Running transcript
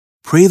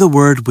Pray the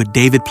Word with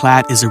David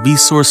Platt is a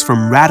resource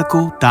from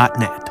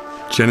radical.net.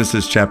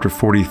 Genesis chapter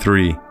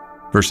 43,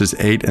 verses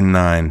 8 and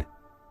 9.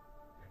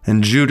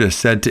 And Judah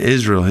said to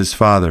Israel his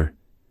father,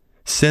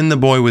 "Send the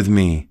boy with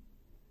me,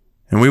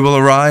 and we will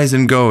arise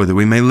and go, that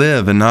we may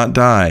live and not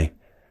die,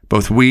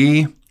 both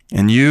we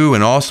and you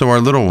and also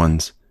our little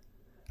ones.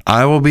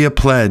 I will be a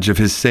pledge of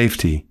his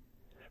safety.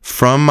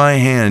 From my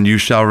hand you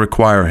shall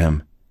require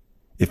him.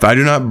 If I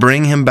do not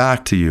bring him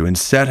back to you and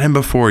set him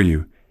before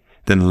you,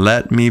 then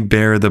let me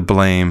bear the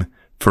blame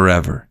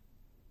forever."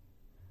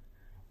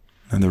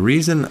 And the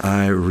reason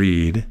I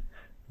read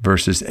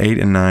verses 8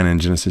 and 9 in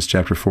Genesis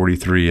chapter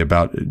 43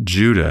 about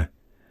Judah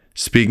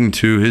speaking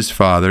to his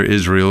father,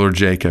 Israel or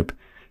Jacob,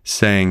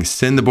 saying,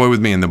 "Send the boy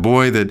with me." And the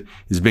boy that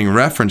is being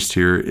referenced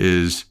here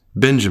is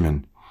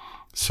Benjamin.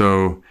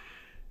 So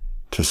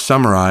to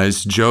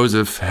summarize,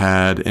 Joseph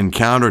had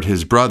encountered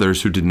his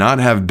brothers who did not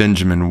have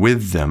Benjamin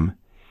with them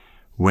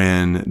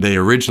when they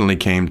originally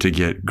came to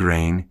get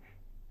grain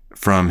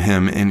from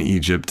him in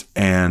Egypt.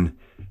 And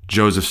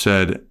Joseph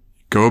said,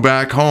 "Go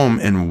back home,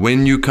 and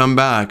when you come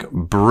back,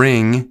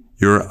 bring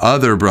your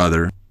other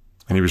brother."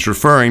 And he was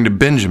referring to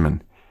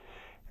Benjamin.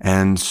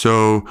 And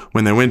so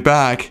when they went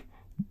back,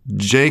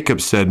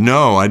 Jacob said,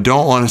 "No, I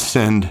don't want to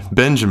send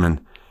Benjamin."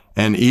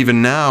 And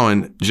even now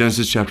in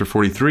Genesis chapter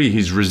 43,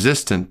 he's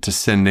resistant to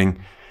sending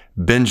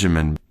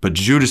Benjamin. But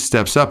Judah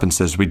steps up and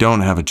says, "We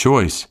don't have a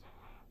choice.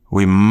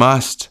 We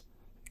must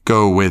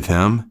go with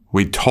him."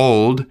 We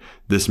told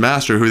this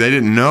master, who they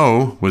didn't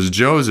know was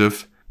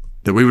Joseph,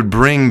 that we would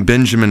bring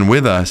Benjamin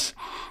with us.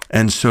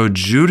 And so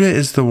Judah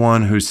is the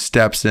one who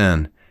steps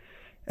in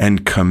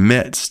and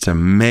commits to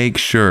make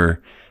sure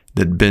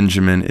that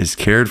Benjamin is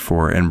cared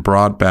for and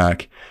brought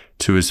back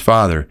to his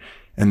father.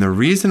 And the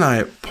reason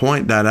I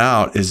point that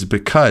out is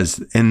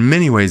because in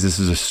many ways, this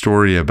is a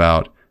story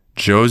about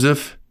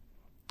Joseph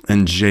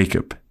and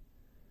Jacob,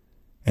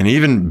 and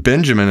even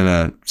Benjamin in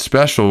a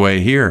special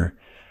way here.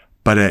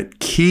 But at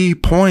key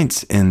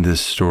points in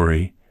this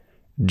story,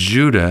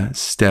 Judah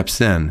steps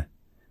in.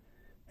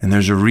 And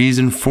there's a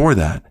reason for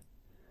that.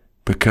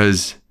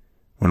 Because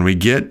when we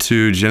get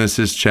to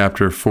Genesis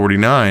chapter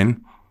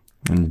 49,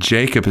 and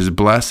Jacob is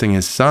blessing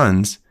his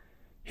sons,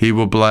 he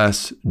will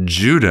bless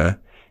Judah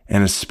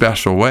in a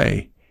special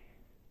way,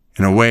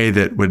 in a way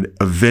that would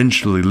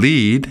eventually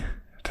lead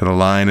to the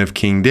line of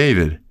King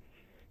David,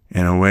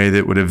 in a way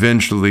that would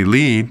eventually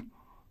lead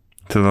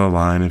to the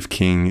line of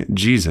King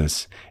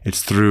Jesus.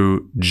 It's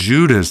through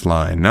Judah's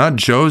line, not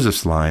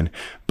Joseph's line,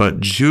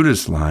 but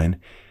Judah's line,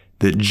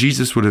 that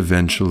Jesus would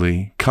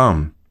eventually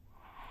come.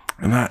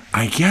 And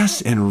I guess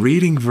in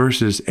reading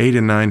verses 8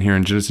 and 9 here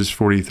in Genesis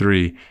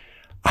 43,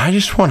 I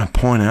just want to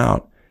point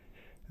out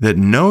that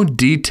no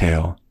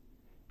detail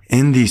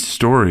in these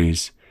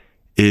stories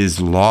is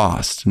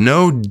lost.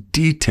 No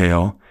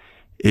detail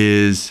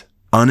is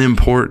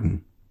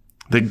unimportant.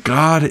 That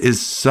God is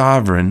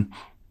sovereign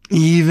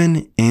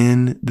even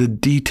in the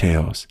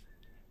details.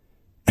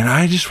 And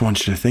I just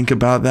want you to think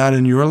about that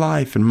in your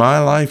life, in my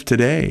life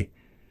today.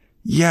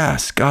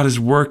 Yes, God is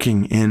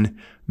working in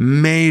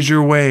major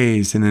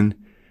ways and in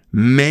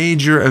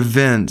major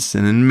events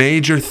and in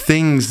major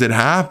things that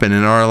happen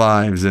in our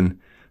lives and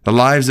the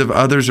lives of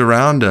others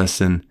around us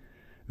and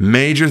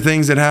major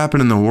things that happen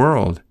in the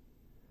world.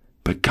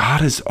 But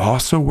God is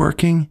also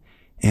working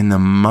in the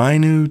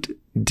minute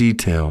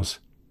details,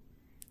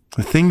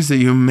 the things that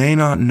you may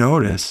not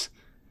notice,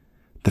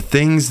 the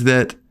things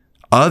that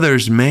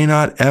others may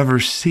not ever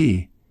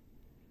see.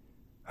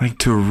 Like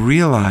to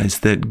realize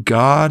that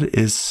God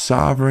is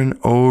sovereign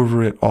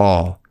over it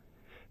all,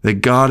 that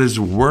God is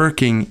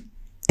working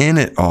in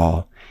it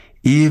all,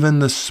 even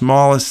the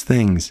smallest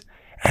things.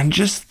 And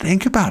just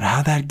think about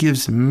how that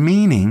gives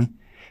meaning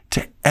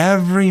to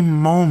every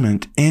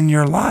moment in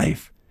your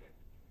life.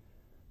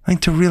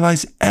 Like to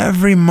realize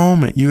every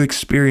moment you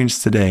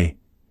experience today,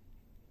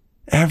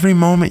 every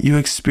moment you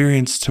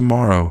experience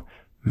tomorrow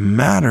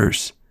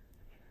matters.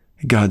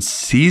 God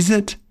sees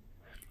it,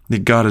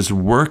 that God is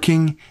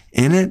working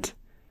in it,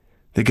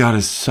 that God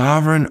is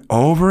sovereign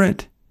over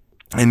it,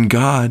 and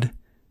God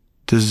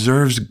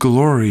deserves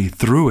glory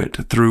through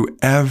it, through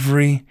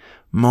every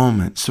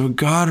moment. So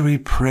God, we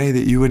pray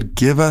that you would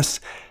give us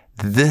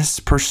this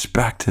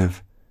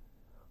perspective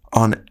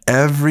on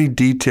every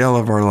detail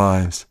of our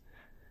lives,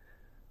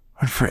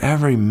 and for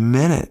every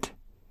minute,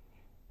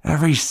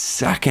 every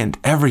second,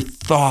 every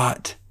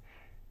thought,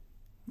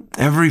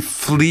 every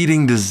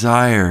fleeting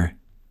desire,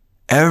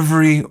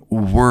 every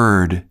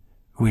word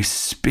we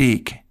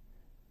speak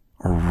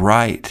or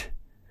write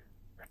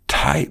or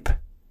type,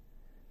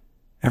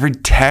 every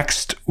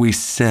text we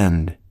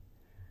send,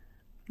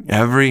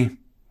 every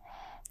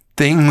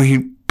thing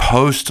we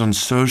post on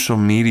social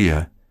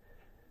media,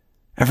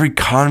 every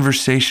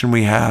conversation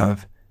we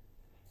have,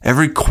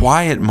 every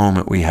quiet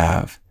moment we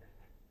have.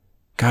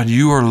 God,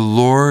 you are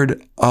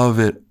Lord of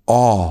it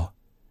all.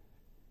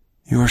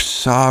 You are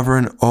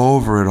sovereign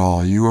over it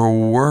all. You are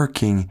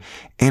working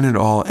in it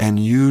all, and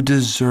you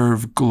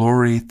deserve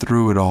glory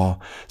through it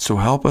all. So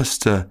help us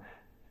to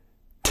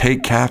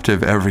take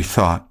captive every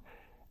thought,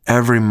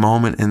 every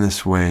moment in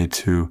this way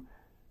to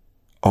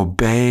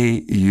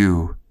obey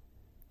you,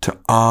 to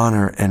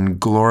honor and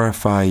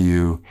glorify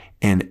you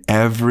in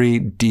every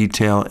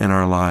detail in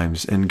our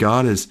lives. And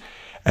God,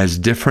 as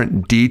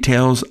different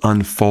details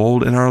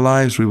unfold in our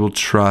lives, we will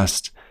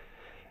trust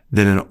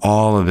that in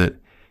all of it,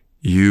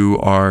 you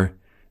are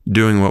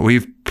doing what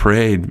we've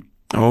prayed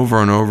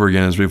over and over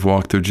again as we've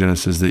walked through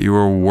Genesis, that you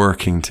are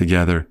working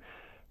together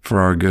for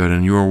our good,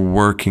 and you are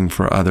working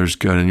for others'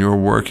 good, and you are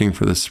working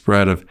for the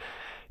spread of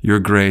your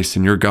grace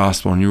and your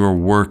gospel, and you are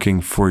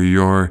working for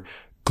your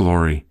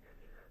glory.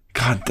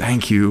 God,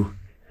 thank you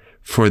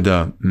for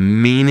the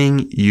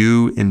meaning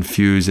you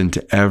infuse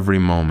into every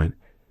moment.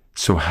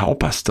 So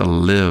help us to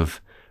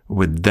live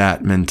with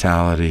that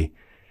mentality.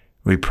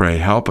 We pray,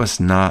 help us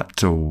not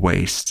to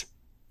waste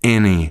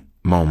any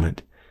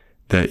moment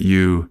that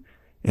you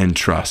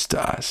entrust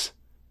to us.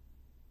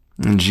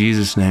 In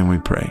Jesus' name we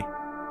pray.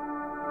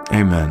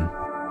 Amen.